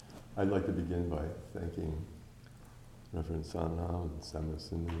I'd like to begin by thanking Reverend Sanham and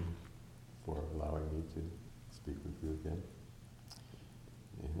Samasuni for allowing me to speak with you again.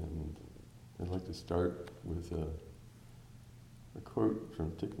 And I'd like to start with a quote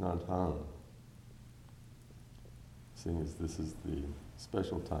from Thich Nhat Hanh, seeing as this is the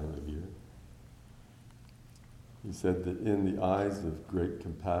special time of year. He said that in the eyes of great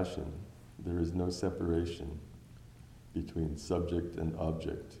compassion, there is no separation between subject and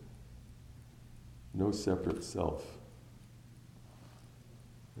object, no separate self,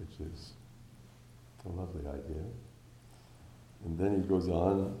 which is a lovely idea. And then he goes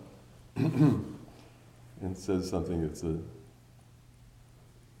on and says something that's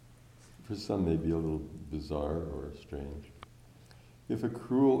for some maybe a little bizarre or strange. If a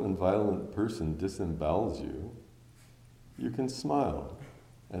cruel and violent person disembowels you, you can smile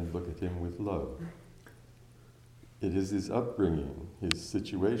and look at him with love. It is his upbringing, his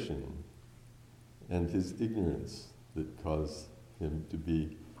situation, and his ignorance that cause him to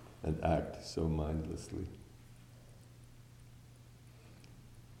be and act so mindlessly.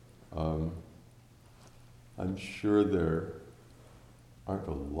 I'm sure there aren't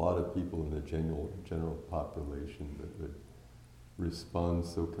a lot of people in the general population that would respond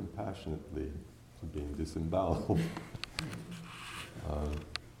so compassionately to being disemboweled.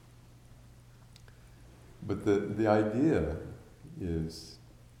 But the idea is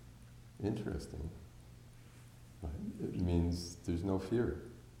interesting. Right? It means there's no fear.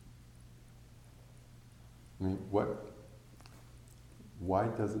 I mean, why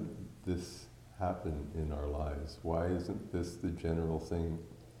doesn't this happen in our lives? Why isn't this the general thing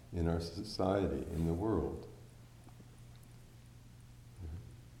in our society, in the world?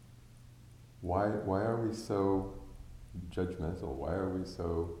 Why are we so judgmental? Why are we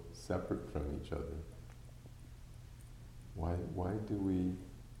so separate from each other? Why do we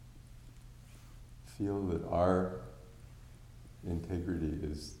feel that our integrity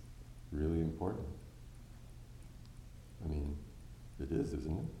is really important? I mean, it is,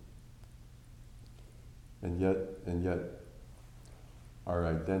 isn't it? And yet, our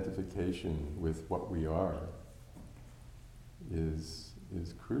identification with what we are is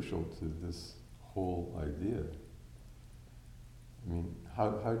crucial to this whole idea. I mean, how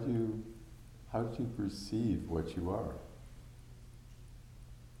do you perceive what you are?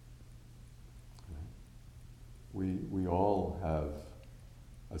 We all have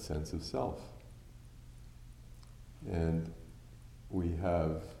a sense of self. And we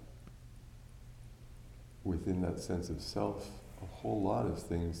have, within that sense of self, a whole lot of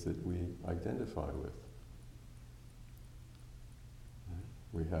things that we identify with.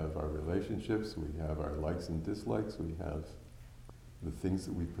 We have our relationships, we have our likes and dislikes, we have the things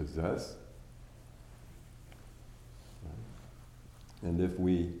that we possess. And if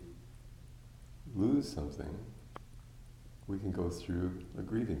we lose something, we can go through a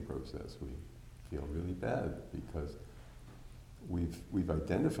grieving process. We feel really bad because we've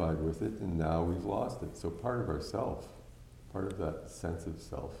identified with it and now we've lost it. So part of our self, part of that sense of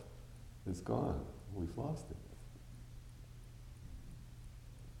self is gone. We've lost it.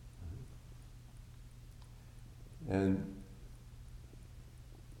 And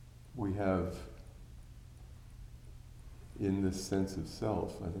we have, in this sense of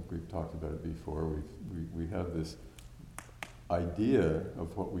self, I think we've talked about it before, we have this idea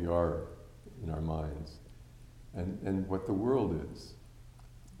of what we are in our minds and what the world is.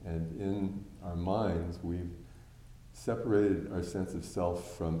 And in our minds, we've separated our sense of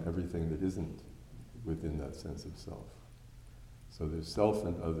self from everything that isn't within that sense of self. So there's self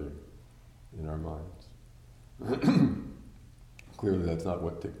and other in our minds. Clearly that's not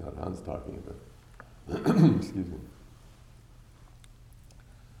what Thich Nhat Hanh's talking about. Excuse me.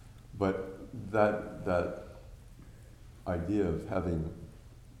 But that idea of having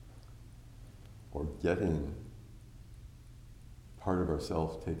or getting part of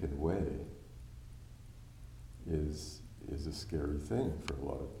ourself taken away is a scary thing for a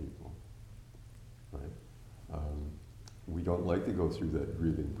lot of people, right? We don't like to go through that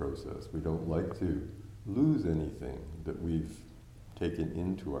grieving process. We don't like to lose anything that we've taken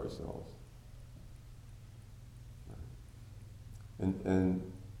into ourselves. And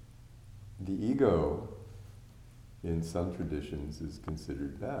the ego, in some traditions, is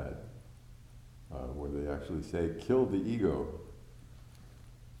considered bad, where they actually say, kill the ego.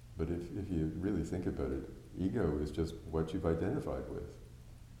 But if you really think about it, ego is just what you've identified with.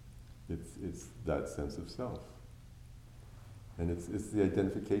 It's that sense of self. And it's the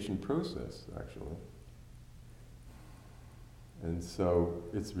identification process, actually. And so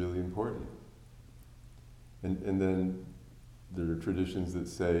it's really important. And then there are traditions that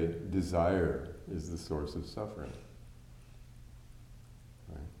say desire is the source of suffering.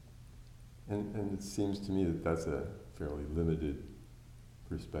 Right? And it seems to me that that's a fairly limited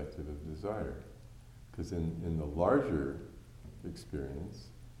perspective of desire. Because in the larger experience,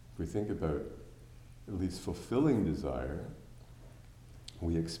 if we think about at least fulfilling desire,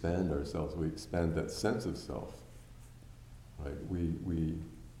 we expand ourselves, we expand that sense of self. Right? We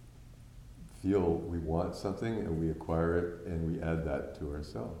feel we want something and we acquire it and we add that to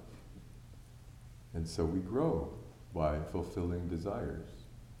ourselves. And so we grow by fulfilling desires.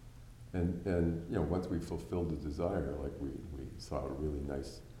 And once we fulfilled the desire, like we saw a really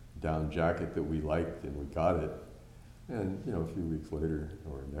nice down jacket that we liked and we got it, and a few weeks later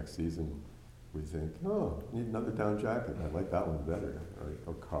or next season, we think, oh, I need another down jacket. I like that one better,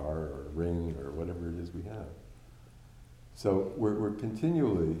 or a car, or a ring, or whatever it is we have. So we're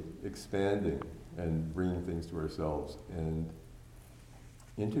continually expanding and bringing things to ourselves and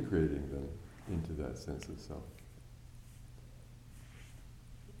integrating them into that sense of self.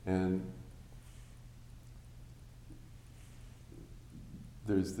 And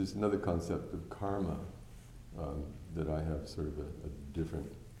there's another concept of karma that I have sort of a different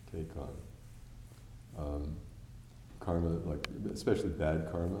take on. Karma, like especially bad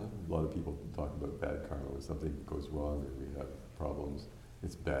karma. A lot of people talk about bad karma when something goes wrong or we have problems.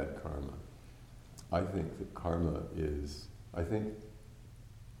 It's bad karma. I think that karma is, I think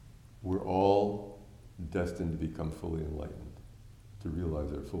we're all destined to become fully enlightened, to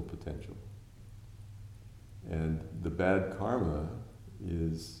realize our full potential. And the bad karma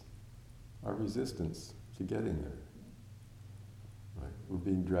is our resistance to getting there. Right? We're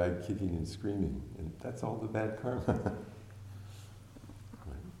being dragged kicking and screaming, and that's all the bad karma.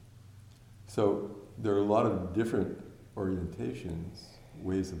 Right? So there are a lot of different orientations,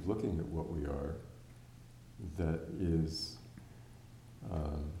 ways of looking at what we are, that is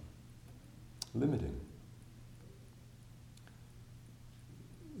limiting.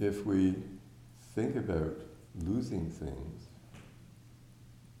 If we think about losing things,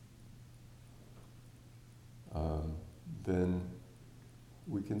 then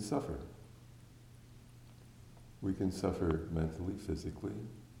we can suffer. We can suffer mentally, physically,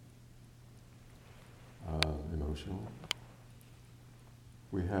 emotionally.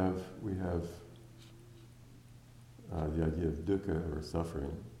 We have the idea of dukkha, or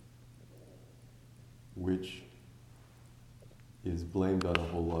suffering, which is blamed on a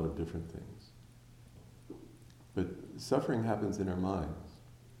whole lot of different things. But suffering happens in our minds,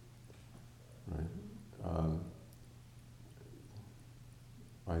 right?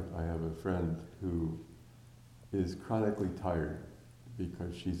 I have a friend who is chronically tired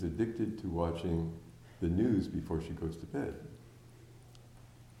because she's addicted to watching the news before she goes to bed.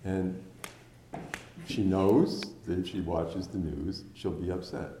 And she knows that if she watches the news, she'll be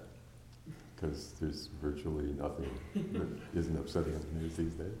upset, because there's virtually nothing that isn't upsetting on the news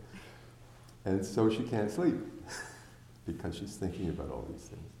these days. And so she can't sleep because she's thinking about all these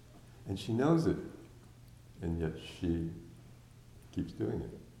things. And she knows it, and yet she keeps doing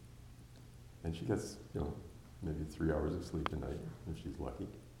it. And she gets, maybe 3 hours of sleep a night, if she's lucky.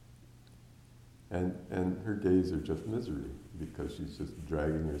 And her days are just misery, because she's just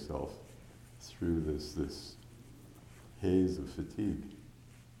dragging herself through this haze of fatigue.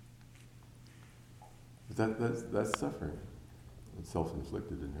 That's suffering. It's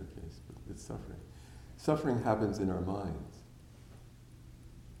self-inflicted in her case, but it's suffering. Suffering happens in our minds.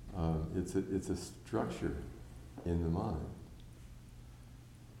 It's a structure in the mind.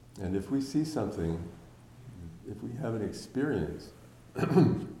 And if we see something, if we have an experience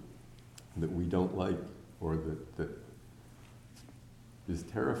that we don't like, or that is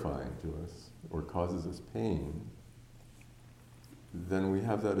terrifying to us, or causes us pain, then we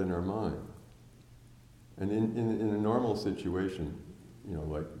have that in our mind. And in a normal situation,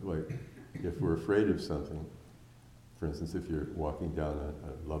 like if we're afraid of something, for instance, if you're walking down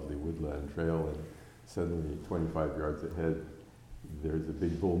a lovely woodland trail and suddenly 25 yards ahead there's a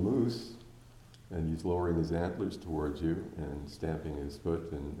big bull moose, and he's lowering his antlers towards you and stamping his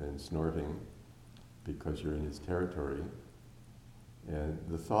foot and snorting because you're in his territory. And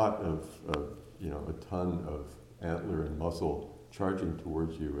the thought of a ton of antler and muscle charging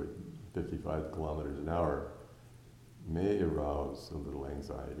towards you at 55 kilometers an hour may arouse a little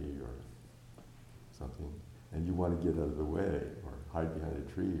anxiety or something, and you want to get out of the way or hide behind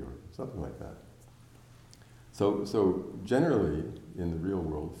a tree or something like that. So generally, in the real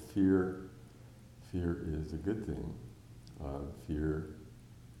world, fear is a good thing. Fear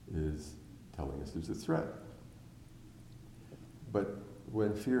is telling us there's a threat. But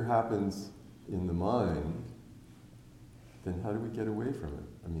when fear happens in the mind, then how do we get away from it?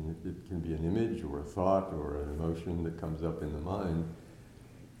 I mean, it can be an image or a thought or an emotion that comes up in the mind.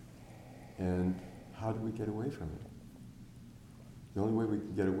 And how do we get away from it? The only way we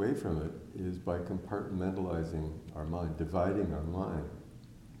can get away from it is by compartmentalizing our mind, dividing our mind.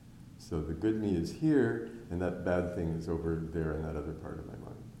 So the good me is here, and that bad thing is over there in that other part of my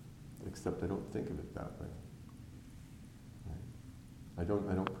mind. Except I don't think of it that way. Right? I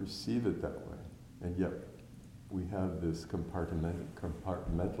don't perceive it that way. And yet we have this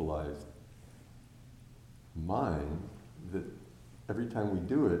compartmentalized mind that every time we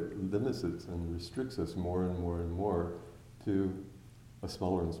do it, limits us and restricts us more and more and more to a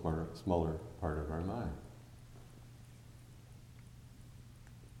smaller and smaller part of our mind.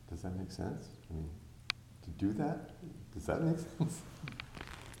 Does that make sense? I mean, to do that, does that make sense?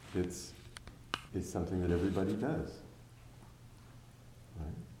 It's something that everybody does.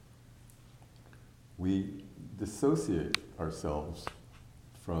 Right? We dissociate ourselves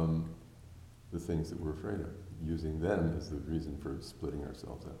from the things that we're afraid of, using them as the reason for splitting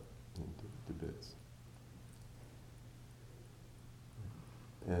ourselves up into bits.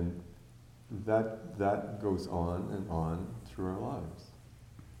 And that goes on and on through our lives.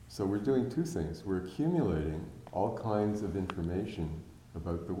 So we're doing two things. We're accumulating all kinds of information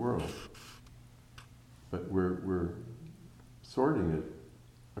about the world, but we're sorting it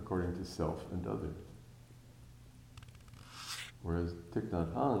according to self and other. Whereas Thich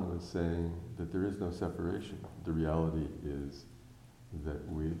Nhat Hanh was saying that there is no separation. The reality is that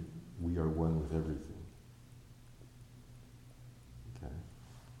we are one with everything. Okay?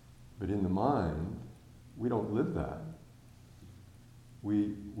 But in the mind, we don't live that.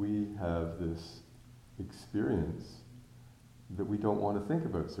 We have this experience that we don't want to think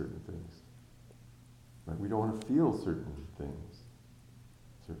about certain things. Right? We don't want to feel certain things,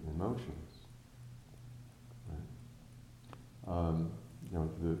 certain emotions.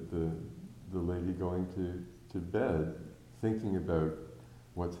 The lady going to bed, thinking about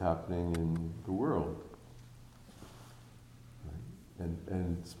what's happening in the world, right?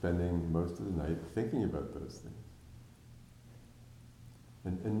 And spending most of the night thinking about those things.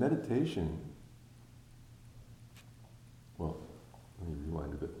 And meditation, well, let me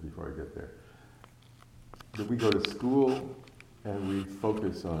rewind a bit before I get there. That we go to school and we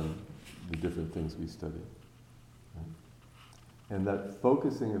focus on the different things we study. Right? And that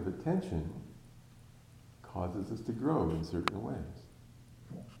focusing of attention causes us to grow in certain ways.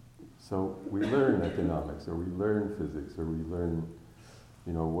 So we learn economics, or we learn physics, or we learn,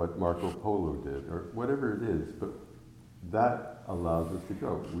 what Marco Polo did, or whatever it is, but that allows us to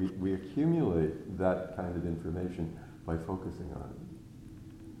grow. We accumulate that kind of information by focusing on it.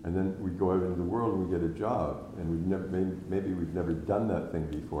 And then we go out into the world and we get a job, and maybe we've never done that thing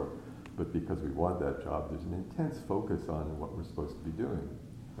before, but because we want that job, there's an intense focus on what we're supposed to be doing,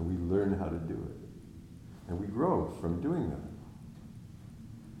 and we learn how to do it. And we grow from doing that.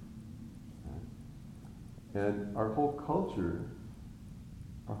 Right? And our whole culture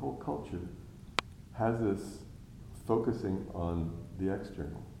has us focusing on the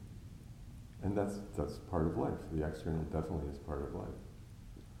external. And that's part of life. The external definitely is part of life.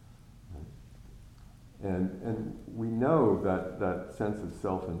 Right? And we know that sense of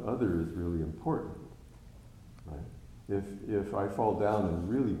self and other is really important. Right? If I fall down and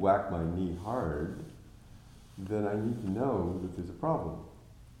really whack my knee hard, then I need to know that there's a problem.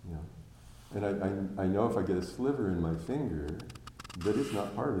 And I know if I get a sliver in my finger, that it's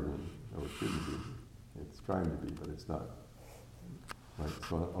not part of me. No, it shouldn't be. It's trying to be, but it's not. Right?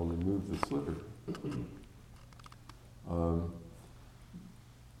 So I'll remove the sliver.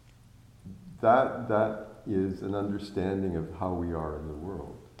 That is an understanding of how we are in the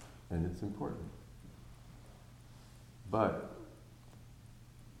world, and it's important. But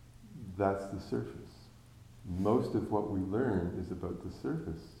that's the surface. Most of what we learn is about the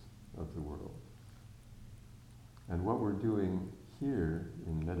surface of the world. And what we're doing here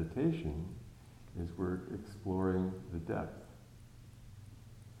in meditation is we're exploring the depth.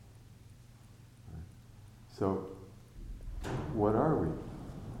 Right? So, what are we?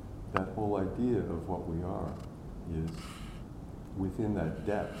 That whole idea of what we are is within that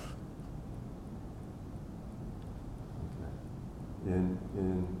depth. Okay.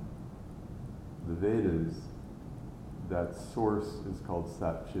 In the Vedas, that source is called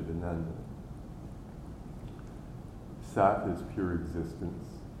Satchidananda. Sat is pure existence,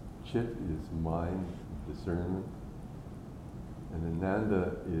 Chit is mind, discernment, and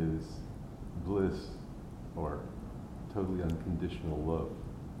Ananda is bliss or totally unconditional love.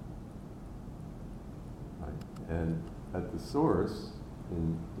 Right? And at the source,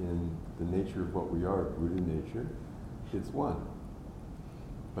 in the nature of what we are, Buddha nature, it's one.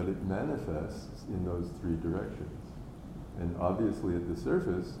 But it manifests in those three directions. And obviously at the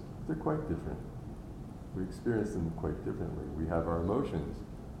surface, they're quite different. We experience them quite differently. We have our emotions,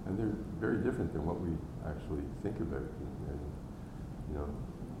 and they're very different than what we actually think about and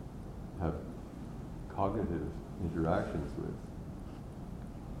have cognitive interactions with.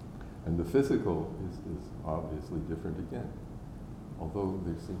 And the physical is obviously different again, although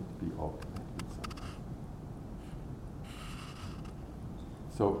they seem to be all connected somehow.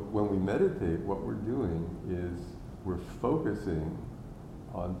 So when we meditate, what we're doing is we're focusing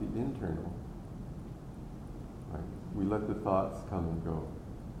on the internal. Right? We let the thoughts come and go,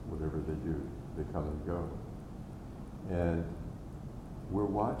 whatever they do, they come and go. And we're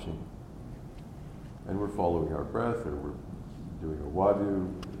watching. And we're following our breath, or we're doing a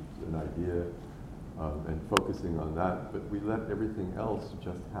wadu, an idea, and focusing on that, but we let everything else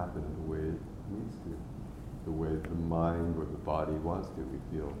just happen the way it needs to, the way the mind or the body wants to. We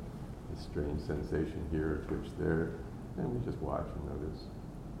feel a strange sensation here, a twitch there, and we just watch and notice.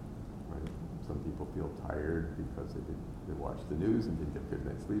 Right? Some people feel tired because they watched the news and didn't get good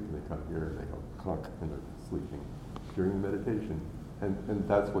night's sleep, and they come here and they go clunk, and they're sleeping during meditation. And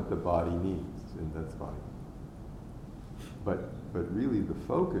that's what the body needs, and that's fine. But really the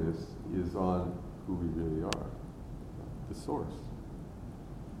focus is on who we really are, the source,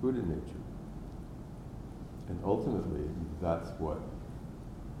 Buddha nature. And ultimately, that's what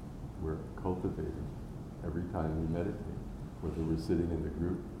we're cultivating every time we meditate, whether we're sitting in the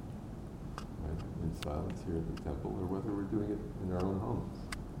group, right, in silence here at the temple, or whether we're doing it in our own homes,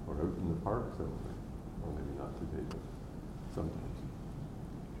 or out in the park somewhere, or maybe not today, but sometimes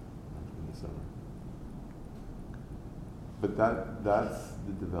in the summer. But that's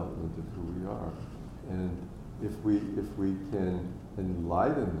the development of who we are. And if we can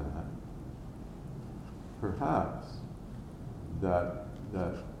enlighten that, perhaps that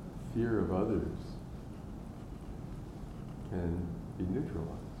fear of others can be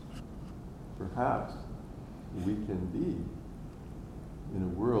neutralized. Perhaps we can be in a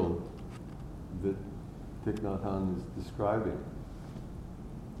world that Thich Nhat Hanh is describing.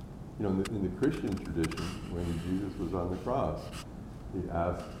 You know, in the Christian tradition, when Jesus was on the cross, he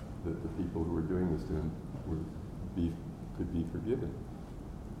asked that the people who were doing this to him could be forgiven.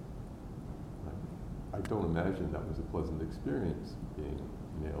 I don't imagine that was a pleasant experience, being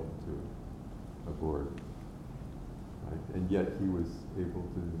nailed to a board. Right? And yet he was able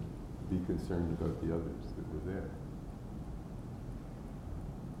to be concerned about the others that were there.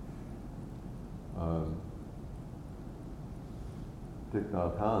 Thich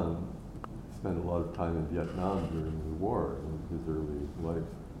Nhat Hanh spent a lot of time in Vietnam during the war, in his early life,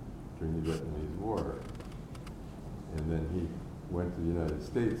 during the Vietnamese War. And then he went to the United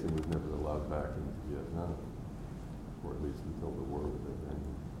States and was never allowed back into Vietnam, or at least until the war was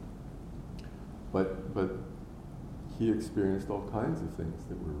ended. But he experienced all kinds of things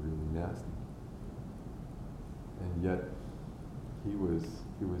that were really nasty. And yet he was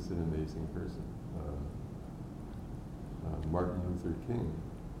an amazing person. Martin Luther King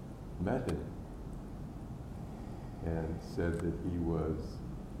met him and said that he was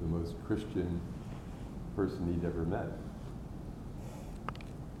the most Christian person he'd ever met.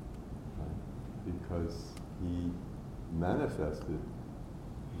 Because he manifested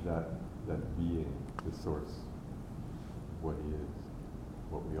that being, the source of what he is,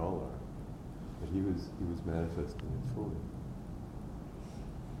 what we all are. But he was manifesting it fully.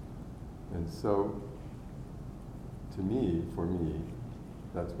 And so, for me,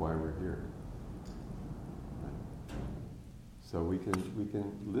 that's why we're here. Right? So we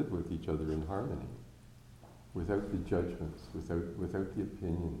can live with each other in harmony, without the judgments, without the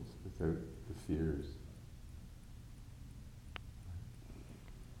opinions, without the fears.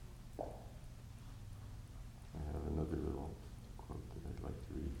 I have another little quote that I'd like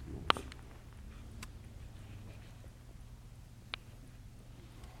to read to you.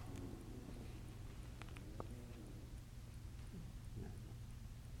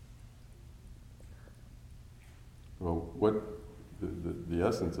 Well, what the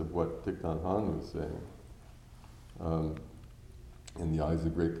essence of what Thich Nhat Hanh was saying, in the eyes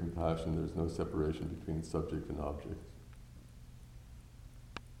of great compassion, there's no separation between subject and object.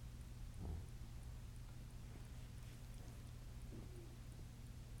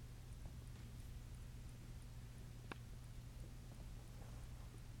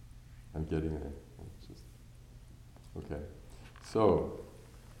 I'm getting it. It's just, okay. So,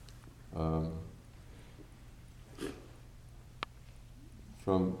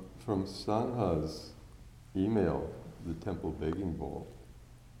 from Sangha's email, the temple begging bowl,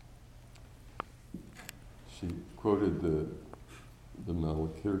 she quoted the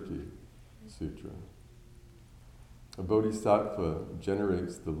Malakirti Sutra. A bodhisattva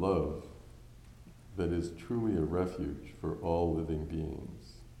generates the love that is truly a refuge for all living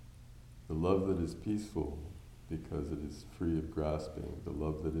beings. The love that is peaceful because it is free of grasping. The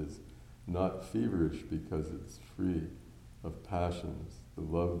love that is not feverish because it's free of passions. The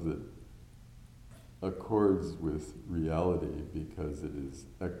love that accords with reality because it is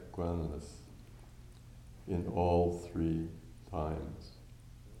equanimous in all three times.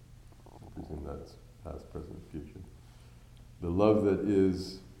 I presume that's past, present, future. The love that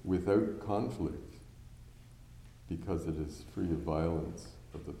is without conflict because it is free of violence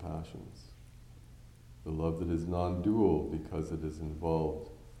of the passions. The love that is non-dual because it is involved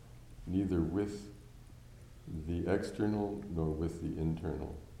neither with the external nor with the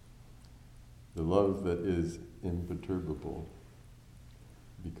internal. The love that is imperturbable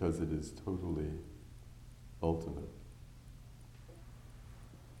because it is totally ultimate.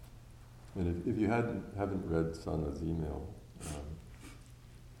 And if you haven't read Sana's email,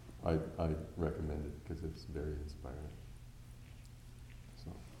 I recommend it because it's very inspiring.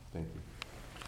 So, thank you.